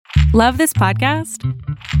Love this podcast?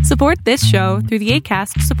 Support this show through the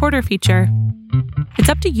Acast supporter feature. It's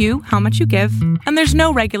up to you how much you give, and there's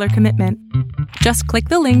no regular commitment. Just click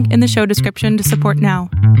the link in the show description to support now.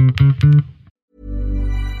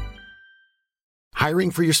 Hiring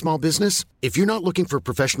for your small business? If you're not looking for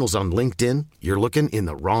professionals on LinkedIn, you're looking in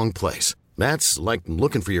the wrong place. That's like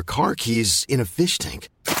looking for your car keys in a fish tank.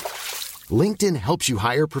 LinkedIn helps you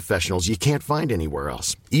hire professionals you can't find anywhere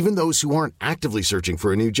else, even those who aren't actively searching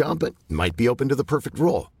for a new job but might be open to the perfect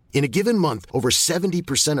role. In a given month, over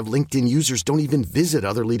 70% of LinkedIn users don't even visit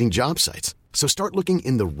other leading job sites. So start looking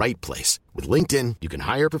in the right place. With LinkedIn, you can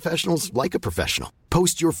hire professionals like a professional.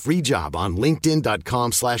 Post your free job on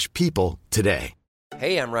linkedin.com/people today.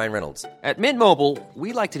 Hey, I'm Ryan Reynolds. At Mint Mobile,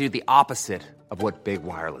 we like to do the opposite of what Big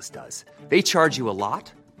Wireless does. They charge you a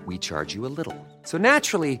lot. We charge you a little. So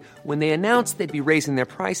naturally, when they announced they'd be raising their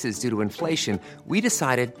prices due to inflation, we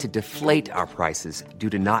decided to deflate our prices due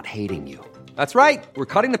to not hating you. That's right. We're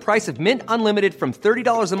cutting the price of Mint Unlimited from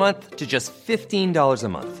 $30 a month to just $15 a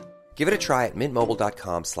month. Give it a try at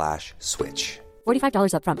mintmobile.com/switch.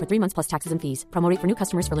 $45 up front for 3 months plus taxes and fees. Promo rate for new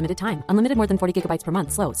customers for limited time. Unlimited more than 40 gigabytes per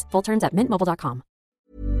month. Slows full terms at mintmobile.com.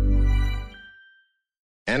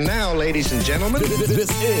 And now, ladies and gentlemen,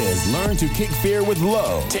 this is Learn to Kick Fear with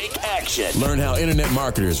Low. Take action. Learn how internet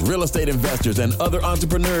marketers, real estate investors, and other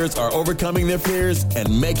entrepreneurs are overcoming their fears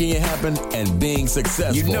and making it happen and being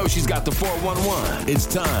successful. You know she's got the 411. It's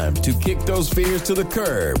time to kick those fears to the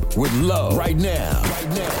curb with Low. Right now.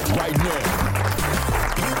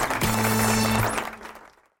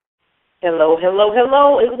 Hello, and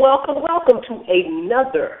welcome to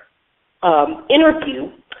another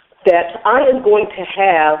interview that I am going to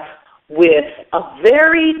have with a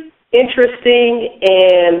very interesting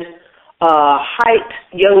and hyped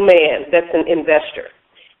young man that's an investor.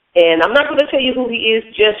 And I'm not going to tell you who he is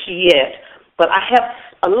just yet, but I have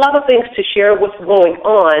a lot of things to share what's going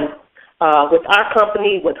on with our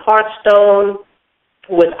company, with Hearthstone,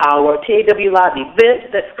 with our TAW Live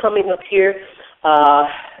event that's coming up here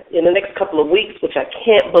in the next couple of weeks, which I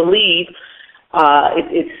can't believe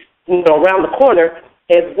it's around the corner,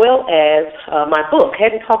 as well as my book.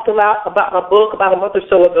 Hadn't talked a lot about my book about a month or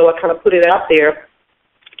so ago. I kind of put it out there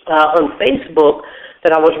on Facebook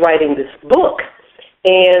that I was writing this book.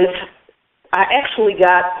 And I actually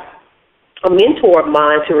got a mentor of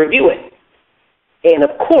mine to review it. And,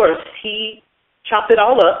 of course, he chopped it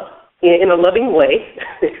all up in a loving way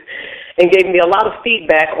and gave me a lot of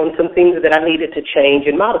feedback on some things that I needed to change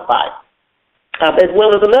and modify, as well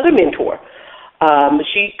as another mentor.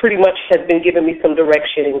 She pretty much has been giving me some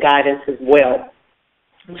direction and guidance as well.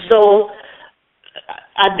 So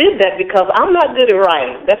I did that because I'm not good at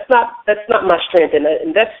writing. That's not my strength, and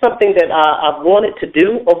that's something that I've wanted to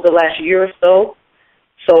do over the last year or so.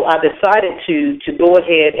 So I decided to go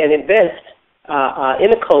ahead and invest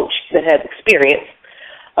in a coach that has experience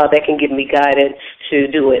that can give me guidance to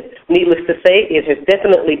do it. Needless to say, it has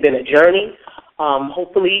definitely been a journey.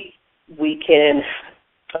 Hopefully we can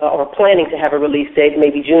or planning to have a release date,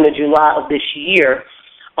 maybe June or July of this year,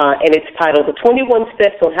 and it's titled The 21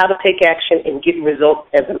 Steps on How to Take Action and Get Results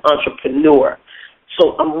as an Entrepreneur.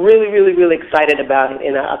 So I'm really, really, really excited about it,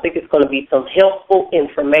 and I think it's going to be some helpful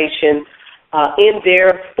information in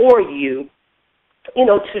there for you,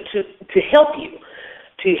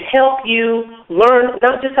 to help you learn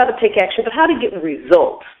not just how to take action, but how to get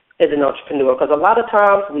results as an entrepreneur, because a lot of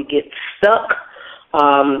times we get stuck.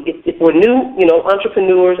 If we're new,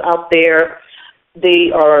 entrepreneurs out there, they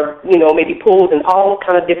are, maybe pulled in all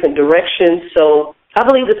kind of different directions. So I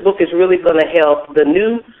believe this book is really going to help the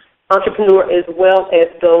new entrepreneur as well as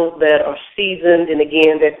those that are seasoned and,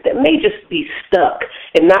 again, that may just be stuck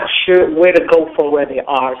and not sure where to go from where they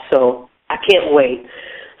are. So I can't wait.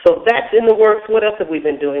 So that's in the works. What else have we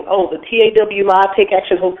been doing? Oh, the TAW Live, Take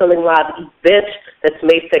Action Wholesaling Live event that's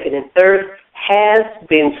May 2nd and 3rd has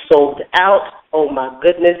been sold out. Oh, my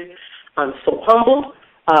goodness. I'm so humbled.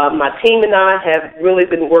 My team and I have really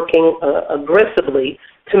been working aggressively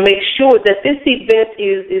to make sure that this event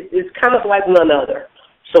is kind of like none other.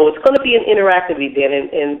 So it's going to be an interactive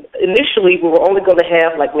event. And initially, we were only going to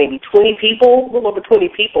have like maybe 20 people, a little over 20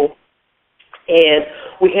 people. And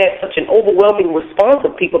we had such an overwhelming response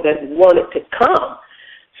of people that wanted to come.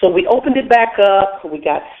 So we opened it back up. We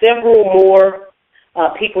got several more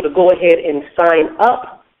people to go ahead and sign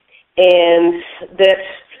up. And that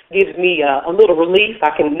gives me a little relief.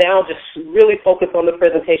 I can now just really focus on the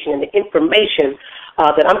presentation and the information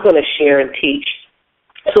that I'm going to share and teach.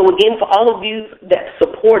 So again, for all of you that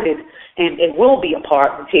supported and will be a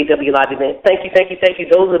part of the TAW Live event, thank you.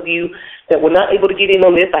 Those of you that were not able to get in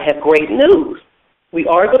on this, I have great news. we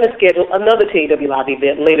are going to schedule another TAW Live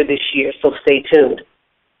event later this year, so stay tuned.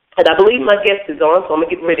 And I believe my guest is on, so I'm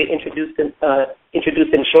going to get ready to introduce them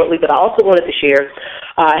shortly. But I also wanted to share,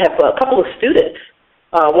 I have a couple of students.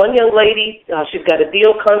 One young lady, she's got a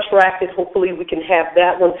deal contracted. Hopefully we can have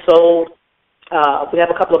that one sold. We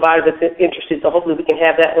have a couple of buyers that's interested, so hopefully we can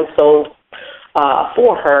have that one sold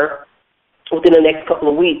for her within the next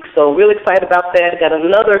couple of weeks. So really excited about that. Got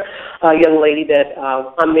another young lady that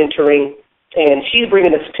I'm mentoring, and she's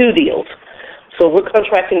bringing us 2 deals. So we're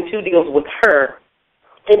contracting 2 deals with her.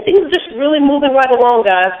 And things are just really moving right along,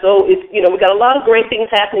 guys. So, we got a lot of great things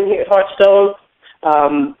happening here at Hearthstone.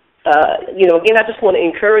 Again, I just want to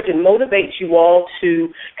encourage and motivate you all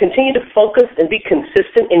to continue to focus and be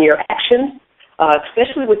consistent in your actions,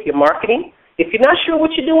 especially with your marketing. If you're not sure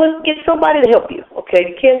what you're doing, get somebody to help you, okay?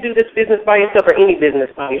 You can't do this business by yourself or any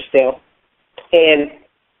business by yourself. And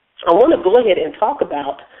I want to go ahead and talk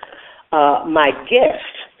about my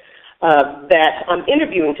guest that I'm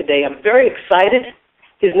interviewing today. I'm very excited.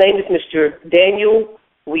 His name is Mr. Daniel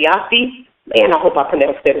Wiafi. Man, I hope I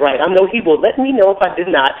pronounced that right. I know he will let me know if I did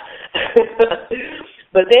not.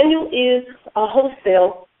 But Daniel is a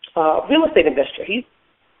wholesale real estate investor. He's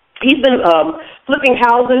been flipping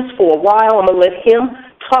houses for a while. I'm going to let him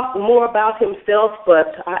talk more about himself,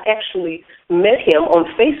 but I actually met him on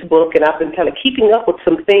Facebook, and I've been kind of keeping up with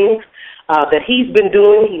some things that he's been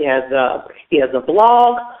doing. He has a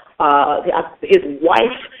blog. His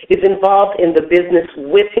wife is involved in the business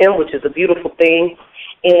with him, which is a beautiful thing.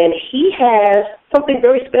 And he has something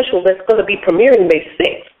very special that's going to be premiering May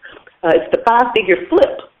 6th. It's the 5-figure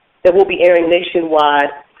flip that will be airing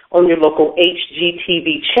nationwide on your local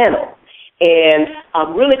HGTV channel. And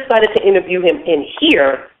I'm really excited to interview him and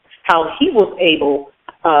hear how he was able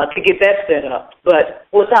to get that set up. But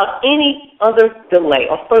without any other delay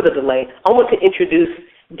or further delay, I want to introduce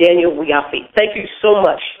Daniel Wiafi. Thank you so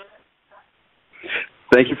much.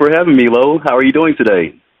 Thank you for having me, Lo. How are you doing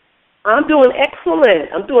today? I'm doing excellent.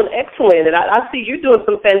 And I see you're doing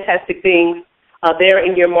some fantastic things there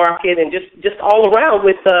in your market and just all around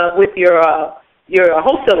with your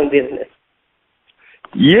wholesaling business.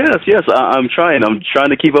 Yes, I'm trying. I'm trying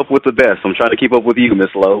to keep up with the best. I'm trying to keep up with you, Miss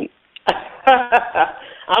Lo.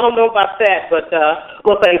 I don't know about that, but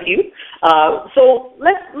well, thank you. So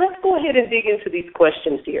let's go ahead and dig into these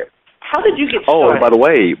questions here. How did you get started? Oh, by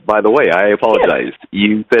the way, I apologize. Yes.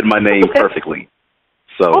 You said my name perfectly.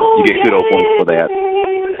 So you get kudos points for that.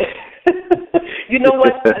 You know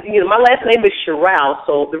what? My last name is Sherrell,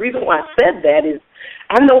 so the reason why I said that is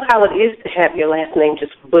I know how it is to have your last name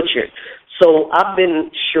just butchered. So I've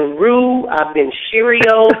been Sheru, I've been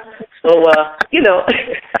Shirio, so,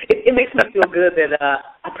 it makes me feel good that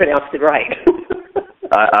I pronounced it right.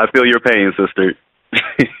 I feel your pain, sister.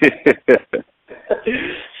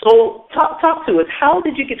 So talk to us. How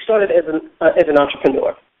did you get started as an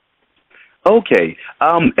entrepreneur? Okay.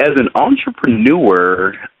 As an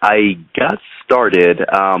entrepreneur, I got started.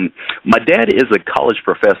 My dad is a college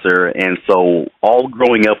professor, and so all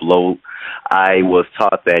growing up, Lo, I was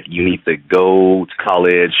taught that you need to go to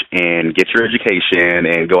college and get your education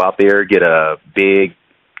and go out there, get a big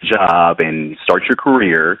job and start your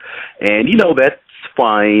career. And, that's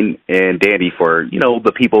fine and dandy for,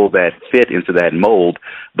 the people that fit into that mold.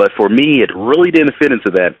 But for me, it really didn't fit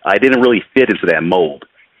into that. I didn't really fit into that mold.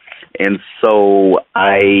 And so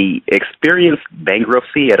I experienced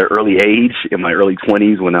bankruptcy at an early age, in my early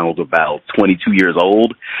 20s when I was about 22 years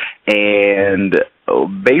old. And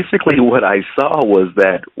basically what I saw was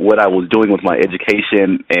that what I was doing with my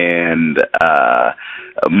education and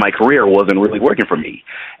my career wasn't really working for me.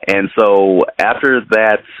 And so after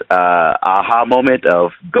that aha moment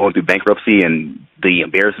of going through bankruptcy and the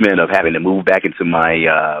embarrassment of having to move back into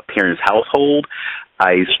my parents' household,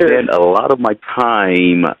 I spent a lot of my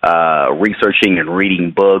time researching and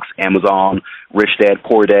reading books, Amazon, Rich Dad,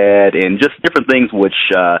 Poor Dad, and just different things which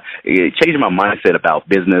changed my mindset about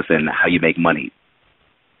business and how you make money.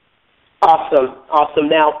 Awesome.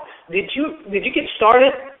 Now, did you get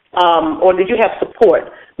started or did you have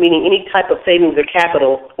support, meaning any type of savings or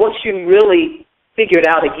capital, once you really figured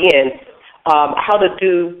out again how to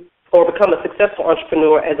do or become a successful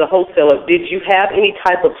entrepreneur as a wholesaler? Did you have any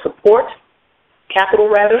type of support? Capital,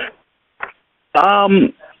 rather?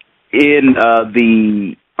 In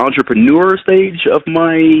the entrepreneur stage of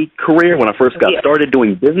my career, when I first got started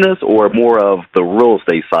doing business, or more of the real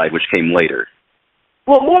estate side, which came later?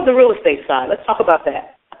 Well, more of the real estate side. Let's talk about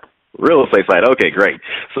that. Real estate side. Okay, great.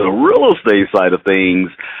 So the real estate side of things,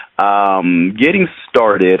 Getting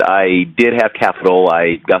started, I did have capital.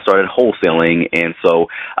 I got started wholesaling, and so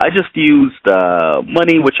I just used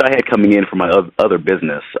money which I had coming in from my other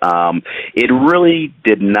business. It really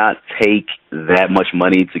did not take that much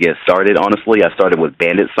money to get started, honestly. I started with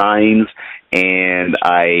bandit signs, and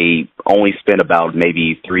I only spent about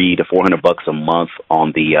maybe $300 to $400 a month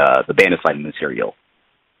on the bandit sign material.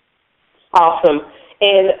 Awesome.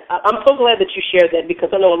 And I'm so glad that you shared that,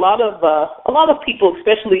 because I know a lot of people,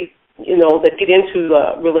 especially, that get into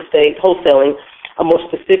real estate wholesaling, are more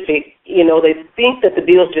specific. They think that the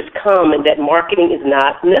deals just come and that marketing is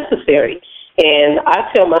not necessary. And I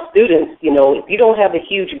tell my students, if you don't have a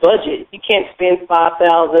huge budget, you can't spend $500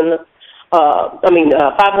 to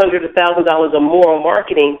 $1,000 or more on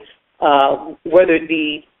marketing, whether it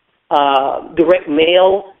be direct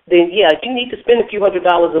mail. Then you need to spend a few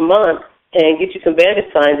 $100s a month and get you some bandit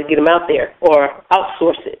signs and get them out there, or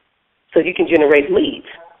outsource it so you can generate leads.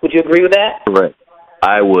 Would you agree with that? Correct.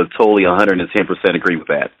 I would totally 110% agree with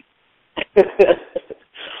that.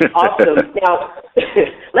 Awesome. Now,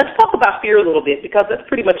 let's talk about fear a little bit, because that's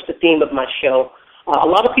pretty much the theme of my show. A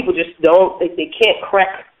lot of people just they can't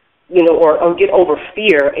crack, or get over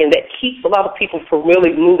fear, and that keeps a lot of people from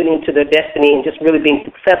really moving into their destiny and just really being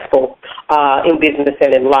successful in business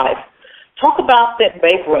and in life. Talk about that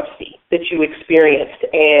bankruptcy that you experienced,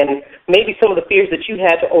 and maybe some of the fears that you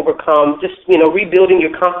had to overcome, just, rebuilding your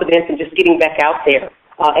confidence and just getting back out there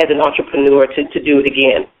as an entrepreneur to do it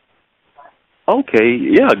again. Okay,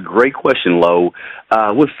 yeah, great question, Lo.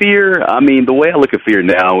 With fear, the way I look at fear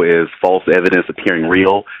now is false evidence appearing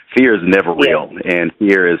real. Fear is never real, and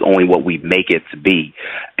fear is only what we make it to be.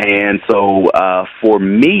 And so for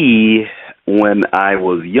me, when I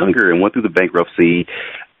was younger and went through the bankruptcy,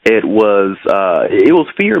 it was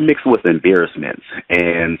fear mixed with embarrassment.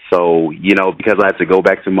 And so, because I had to go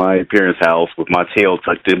back to my parents' house with my tail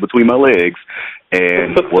tucked in between my legs,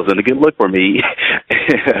 and it wasn't a good look for me.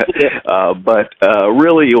 But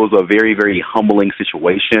really, it was a very, very humbling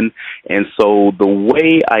situation. And so the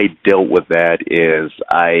way I dealt with that is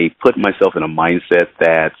I put myself in a mindset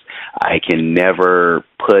that I can never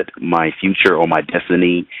put my future or my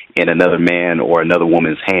destiny in another man or another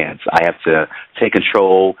woman's hands. I have to take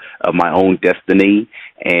control of my own destiny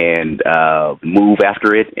and move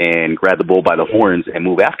after it and grab the bull by the horns and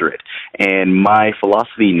move after it. And my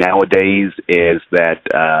philosophy nowadays is that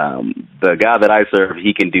the God that I serve,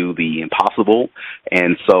 he can do the impossible.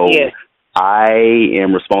 And so I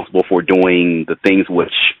am responsible for doing the things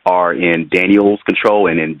which are in Daniel's control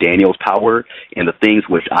and in Daniel's power, and the things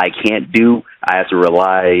which I can't do, I have to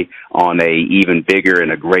rely on a even bigger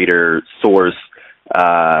and a greater source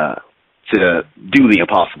to do the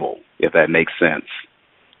impossible, if that makes sense.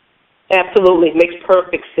 Absolutely. It makes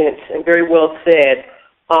perfect sense and very well said.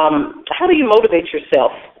 How do you motivate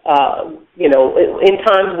yourself, in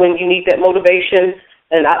times when you need that motivation?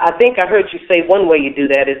 And I think I heard you say one way you do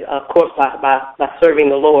that is, of course, by serving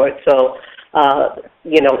the Lord. So,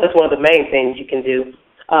 that's one of the main things you can do.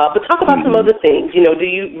 But talk about some other things. Do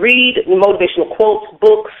you read motivational quotes,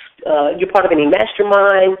 books? You're part of any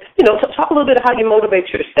mastermind? Talk a little bit of how you motivate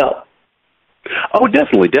yourself. Oh,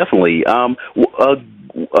 definitely.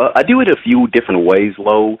 I do it a few different ways,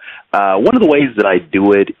 Lo. One of the ways that I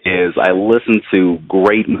do it is I listen to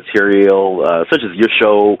great material, such as your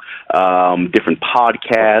show, different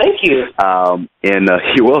podcasts. Thank you. And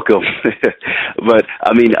you're welcome. But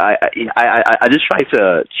I just try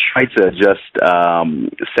to just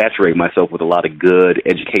saturate myself with a lot of good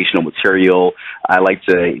educational material. I like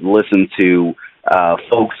to listen to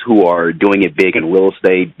folks who are doing it big in real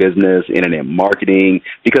estate, business, internet marketing,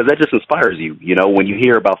 because that just inspires you. When you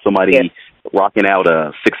hear about somebody rocking out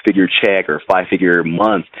a 6-figure check or 5-figure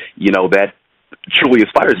month, that truly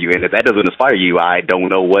inspires you. And if that doesn't inspire you, I don't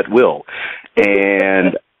know what will.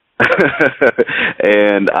 And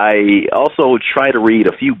and I also try to read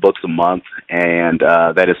a few books a month, and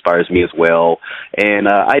that inspires me as well. And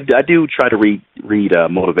I do try to read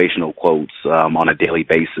motivational quotes on a daily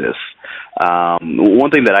basis.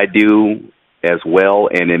 One thing that I do as well,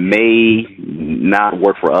 and it may not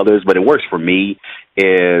work for others, but it works for me,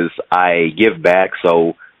 is I give back.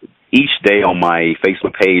 So each day on my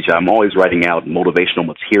Facebook page, I'm always writing out motivational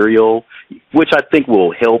material, which I think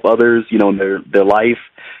will help others, in their life.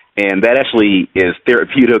 And that actually is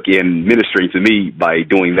therapeutic in ministering to me by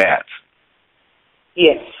doing that.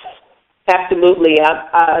 Yes, absolutely.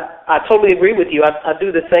 I totally agree with you. I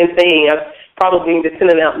do the same thing. I've probably been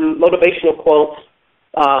sending out motivational quotes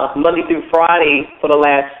Monday through Friday for the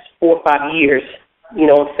last 4 or 5 years,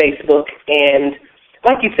 on Facebook. And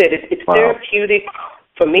like you said, it's therapeutic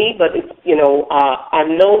for me, but I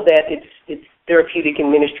know that it's therapeutic in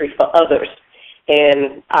ministry for others.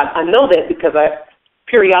 And I know that because I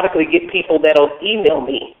periodically get people that'll email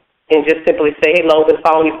me and just simply say, hey, Lo, I've been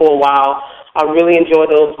following you for a while. I really enjoy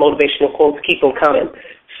those motivational quotes. Keep them coming.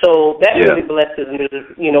 So that really blesses me,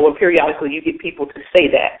 you know, when periodically you get people to say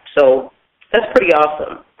that. So that's pretty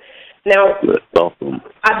awesome. Now,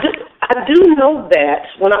 I do know that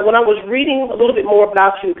when I was reading a little bit more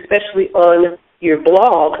about you, especially on your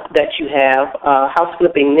blog that you have,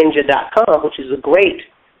 houseflippingninja.com, which is a great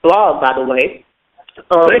blog, by the way.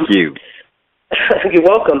 Thank you. You're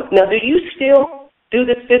welcome. Now, do you still do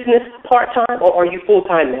this business part-time, or are you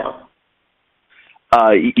full-time now?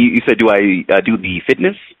 You said, do I do the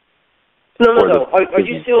fitness? No. Are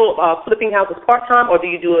you still flipping houses part-time, or do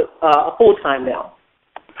you do it full-time now?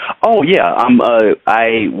 Oh, yeah.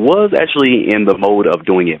 I was actually in the mode of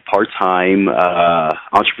doing it part-time,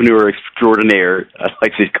 entrepreneur extraordinaire, I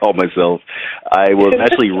like to call myself. I was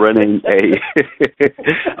actually running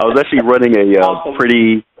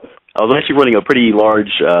a pretty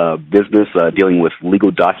large business dealing with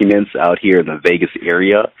legal documents out here in the Vegas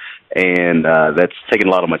area, and that's taken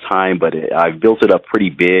a lot of my time, but I've built it up pretty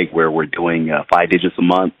big where we're doing 5 digits a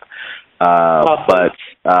month. But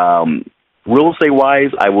real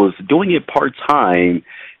estate-wise, I was doing it part-time,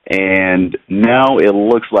 and now it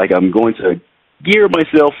looks like I'm going to gear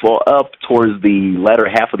myself up towards the latter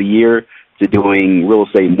half of the year to doing real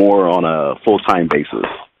estate more on a full-time basis.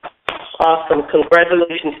 Awesome.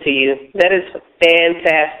 Congratulations to you. That is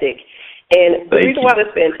fantastic. And the reason why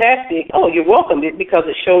that's fantastic, you're welcome, because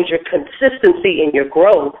it shows your consistency and your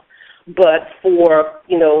growth. But for,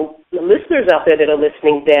 you know, the listeners out there that are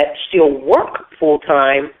listening that still work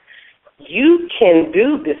full-time, you can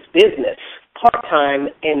do this business part-time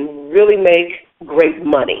and really make great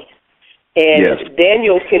money. And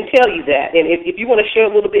Daniel can tell you that. And if you want to share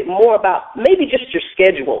a little bit more about maybe just your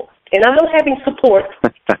schedule, and I know having support,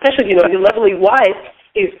 especially, you know, your lovely wife,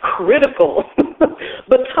 is critical.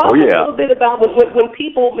 But talk a little bit about when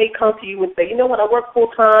people may come to you and say, you know what, I work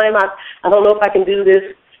full-time, I don't know if I can do this.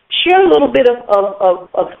 Share a little bit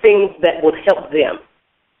of things that would help them.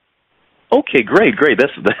 Okay, great.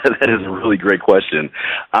 That is a really great question.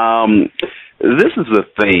 This is the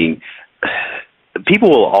thing. People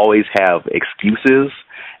will always have excuses,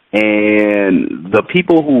 and the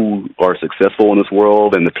people who are successful in this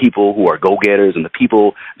world and the people who are go-getters and the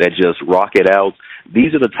people that just rock it out,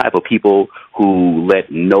 these are the type of people who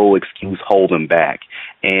let no excuse hold them back.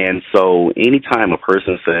 And so anytime a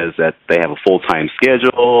person says that they have a full-time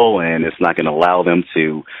schedule and it's not going to allow them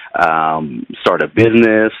to start a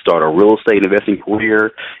business, start a real estate investing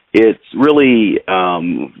career, it's really,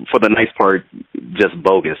 for the nice part, just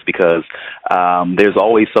bogus, because there's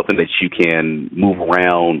always something that you can move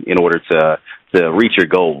around in order to reach your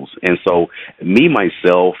goals. And so me,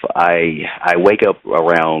 myself, I wake up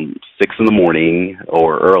around 6 in the morning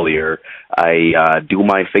or earlier. I do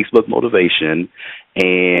my Facebook motivation,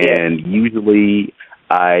 and usually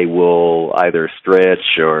I will either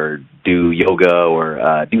stretch or do yoga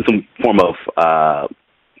or do some form of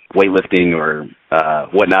weightlifting or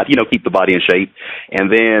whatnot, you know, keep the body in shape. And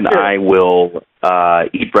then I will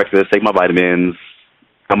eat breakfast, take my vitamins,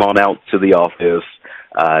 come on out to the office,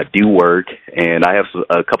 do work, and I have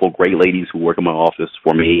a couple of great ladies who work in my office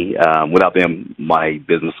for me. Without them, my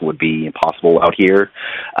business would be impossible out here.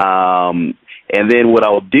 And then what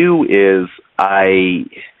I'll do is I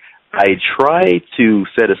try to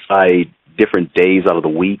set aside different days out of the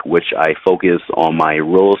week which I focus on my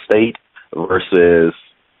real estate versus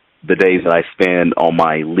the days that I spend on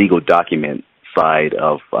my legal document side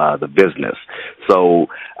of the business. So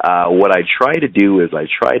what I try to do is I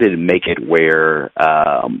try to make it where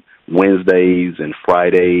Wednesdays and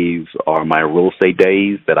Fridays are my real estate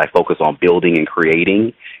days that I focus on building and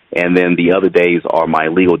creating, and then the other days are my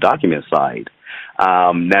legal document side.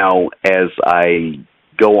 Now, as I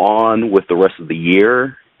go on with the rest of the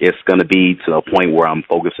year, it's going to be to a point where I'm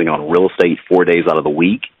focusing on real estate 4 days out of the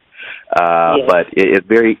week. But it's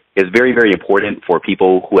very, very important for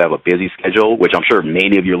people who have a busy schedule, which I'm sure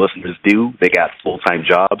many of your listeners do. They got full-time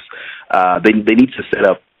jobs. They need to set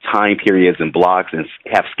up time periods and blocks and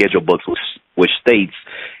have schedule books which states,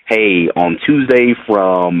 hey, on Tuesday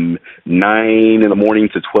from 9 in the morning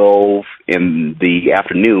to 12 in the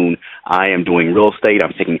afternoon, I am doing real estate,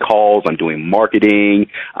 I'm taking calls, I'm doing marketing,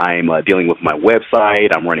 I'm dealing with my website,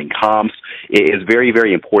 I'm running comps. It is very,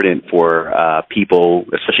 very important for people,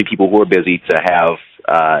 especially people who are busy, to have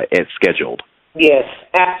it scheduled. Yes,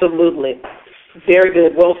 absolutely. Very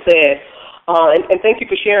good. Well said. And thank you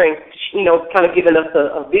for sharing, you know, kind of giving us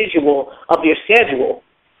a visual of your schedule.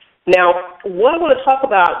 Now, what I want to talk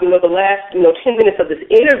about, the last, 10 minutes of this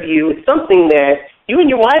interview is something that you and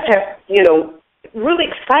your wife have, really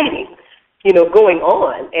exciting, going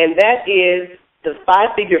on, and that is the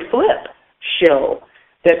 5-Figure Flip show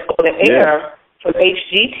that's going to air from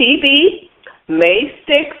HGTV May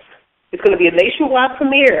 6th. It's going to be a nationwide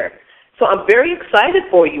premiere. So I'm very excited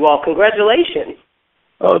for you all. Congratulations.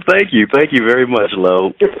 Oh, thank you. Thank you very much,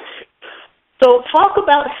 Lo. So talk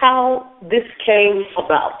about how this came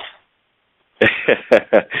about.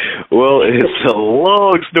 Well, it's a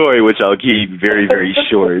long story, which I'll keep very, very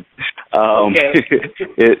short.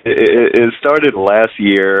 It started last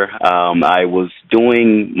year. I was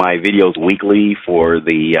doing my videos weekly for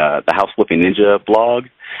the House Flipping Ninja blog.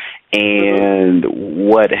 And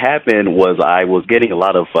what happened was I was getting a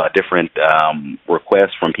lot of different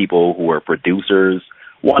requests from people who were producers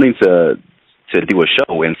wanting to do a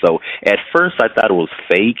show. And so at first I thought it was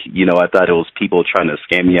fake. I thought it was people trying to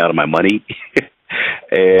scam me out of my money.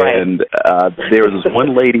 And there was this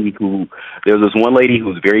one lady who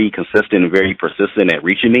was very consistent and very persistent at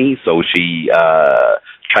reaching me. So she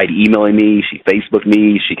tried emailing me, she Facebooked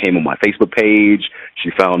me, she came on my Facebook page,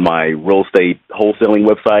 she found my real estate wholesaling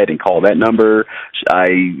website and called that number.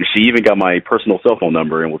 She even got my personal cell phone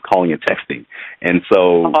number and was calling and texting. And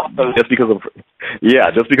so just because of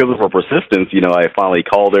her persistence, I finally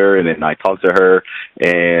called her and then I talked to her,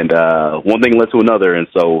 and one thing led to another. And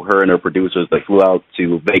so her and her producers, they flew out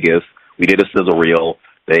to Vegas. We did a sizzle reel.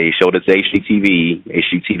 They showed it to HGTV.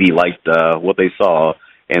 HGTV liked what they saw.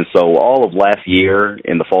 And so all of last year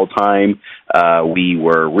in the fall time, we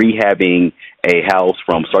were rehabbing a house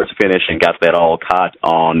from start to finish and got that all caught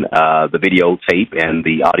on the videotape and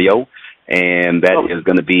the audio. And that is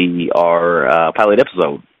going to be our pilot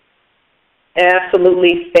episode.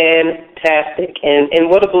 Absolutely fantastic. And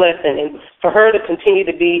what a blessing. And for her to continue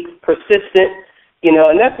to be persistent,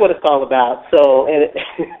 and that's what it's all about. So, and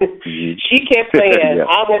she kept saying,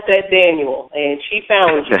 I want that Daniel, and she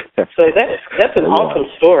found you. So that's an awesome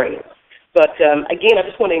story. But, again, I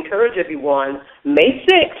just want to encourage everyone, May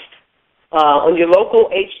 6th, on your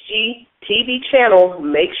local HGTV channel,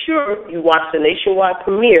 make sure you watch the nationwide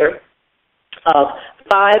premiere of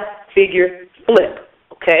 5-Figure Flip,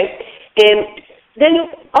 okay? And then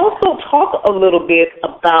also talk a little bit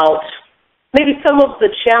about maybe some of the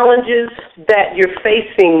challenges that you're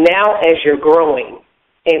facing now as you're growing,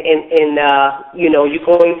 and you're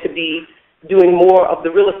going to be doing more of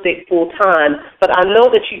the real estate full time. But I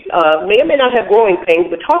know that you may or may not have growing pains,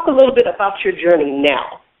 but talk a little bit about your journey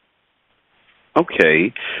now.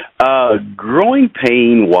 Okay. Growing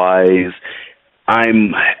pain wise,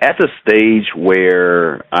 I'm at the stage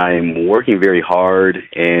where I'm working very hard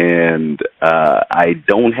and I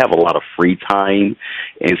don't have a lot of free time.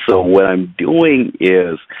 And so what I'm doing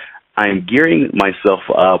is I'm gearing myself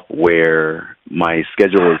up where my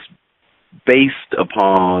schedule is based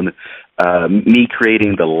upon me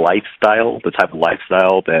creating the type of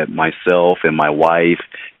lifestyle that myself and my wife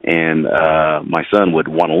and my son would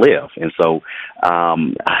want to live. And so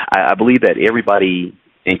I believe that everybody,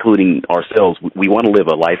 including ourselves, we want to live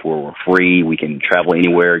a life where we're free, we can travel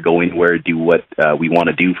anywhere, go anywhere, do what we want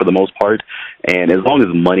to do for the most part. And as long as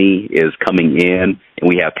money is coming in and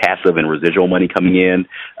we have passive and residual money coming in,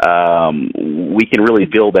 we can really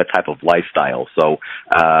build that type of lifestyle. So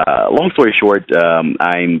long story short,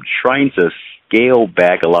 I'm trying to scale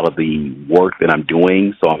back a lot of the work that I'm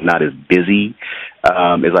doing so I'm not as busy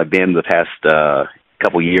as I've been the past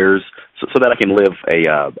couple years, so that I can live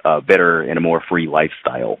a better and a more free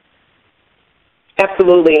lifestyle.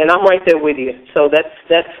 Absolutely, and I'm right there with you. So that's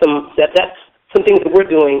some things that we're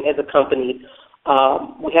doing as a company.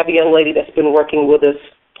 We have a young lady that's been working with us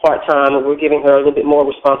part-time, and we're giving her a little bit more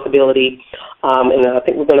responsibility, and I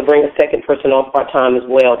think we're going to bring a second person on part-time as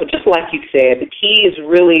well. But just like you said, the key is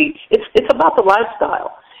really, it's about the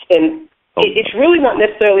lifestyle, and it's really not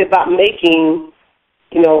necessarily about making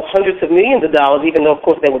hundreds of millions of dollars, even though, of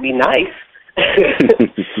course, that would be nice.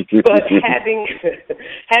 But having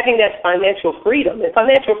that financial freedom, and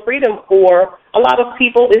financial freedom for a lot of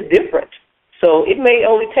people is different. So it may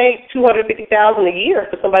only take $250,000 a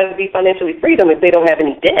year for somebody to be financially freedom if they don't have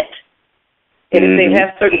any debt. And if they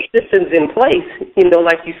have certain systems in place,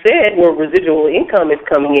 like you said, where residual income is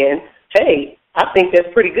coming in, hey, I think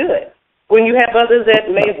that's pretty good. When you have others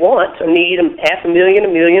that may want or need $500,000,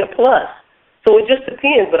 $1 million plus. So it just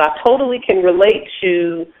depends, but I totally can relate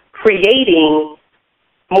to creating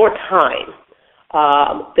more time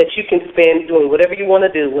that you can spend doing whatever you want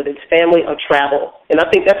to do, whether it's family or travel. And I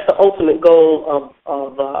think that's the ultimate goal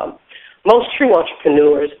of most true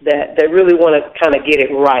entrepreneurs that really want to kind of get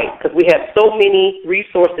it right, because we have so many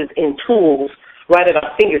resources and tools right at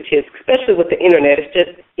our fingertips, especially with the internet. It's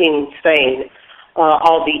just insane.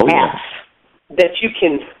 All the apps that you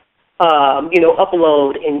can,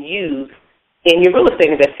 upload and use in your real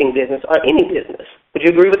estate investing business or any business. Would you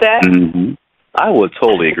agree with that? Mm-hmm. I would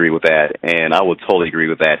totally agree with that, and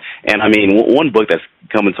And I mean, one book that's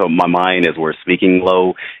coming to my mind as we're speaking,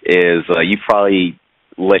 Lo, is you probably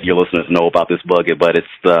let your listeners know about this book, but it's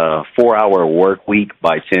the 4-Hour Work Week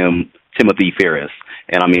by Timothy Ferriss.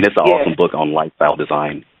 And I mean, it's an awesome book on lifestyle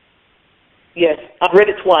design. Yes, I've read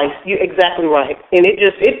it twice. You're exactly right. And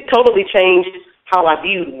it totally changed how I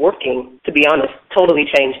viewed working, to be honest. Totally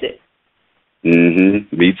changed it.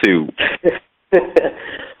 Mm-hmm. Me too.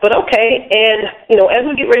 But okay, and, as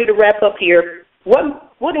we get ready to wrap up here,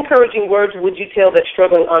 what encouraging words would you tell that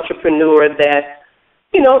struggling entrepreneur that,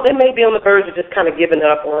 they may be on the verge of just kind of giving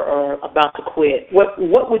up or about to quit?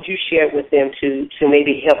 What would you share with them to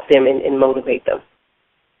maybe help them and motivate them?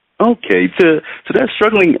 Okay, to that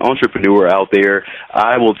struggling entrepreneur out there,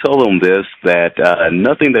 I will tell them this, that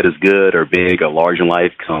nothing that is good or big or large in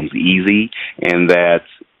life comes easy, and that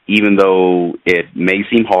even though it may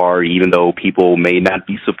seem hard, even though people may not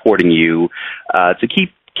be supporting you, to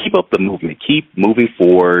keep up the movement, keep moving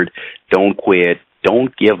forward, don't quit,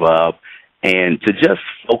 don't give up, and to just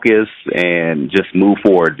focus and just move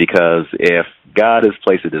forward, because if God has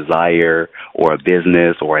placed a desire or a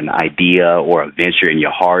business or an idea or a venture in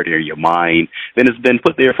your heart or your mind, then it's been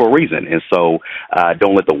put there for a reason. And so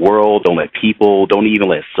don't let the world, don't let people, don't even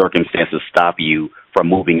let circumstances stop you from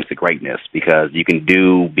moving into greatness, because you can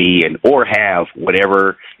do, be, or have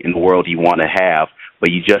whatever in the world you want to have, but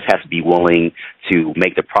you just have to be willing to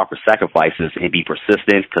make the proper sacrifices and be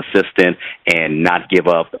persistent, consistent, and not give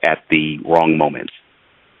up at the wrong moments.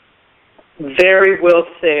 Very well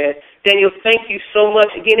said. Daniel, thank you so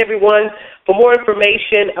much. Again, everyone, for more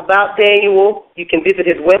information about Daniel, you can visit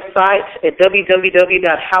his website at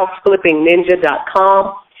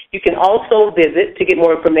www.houseflippingninja.com. You can also visit, to get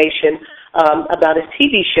more information about his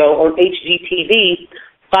TV show on HGTV,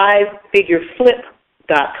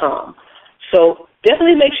 5figureflip.com. So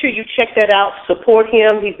definitely make sure you check that out. Support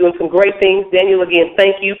him. He's doing some great things. Daniel, again,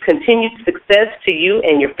 thank you. Continued success to you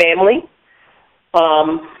and your family.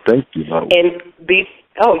 Thank you.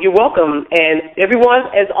 You're welcome. And everyone,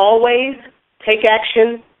 as always, take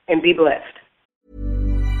action and be blessed.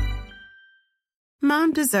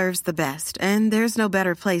 Mom deserves the best, and there's no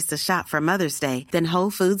better place to shop for Mother's Day than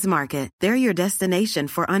Whole Foods Market. They're your destination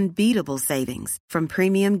for unbeatable savings, from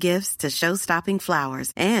premium gifts to show-stopping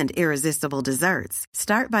flowers and irresistible desserts.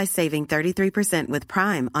 Start by saving 33% with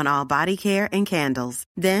Prime on all body care and candles.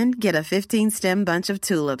 Then get a 15-stem bunch of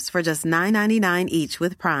tulips for just $9.99 each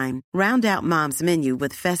with Prime. Round out Mom's menu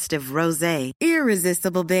with festive rosé,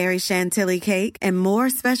 irresistible berry chantilly cake, and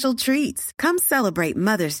more special treats. Come celebrate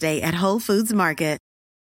Mother's Day at Whole Foods Market.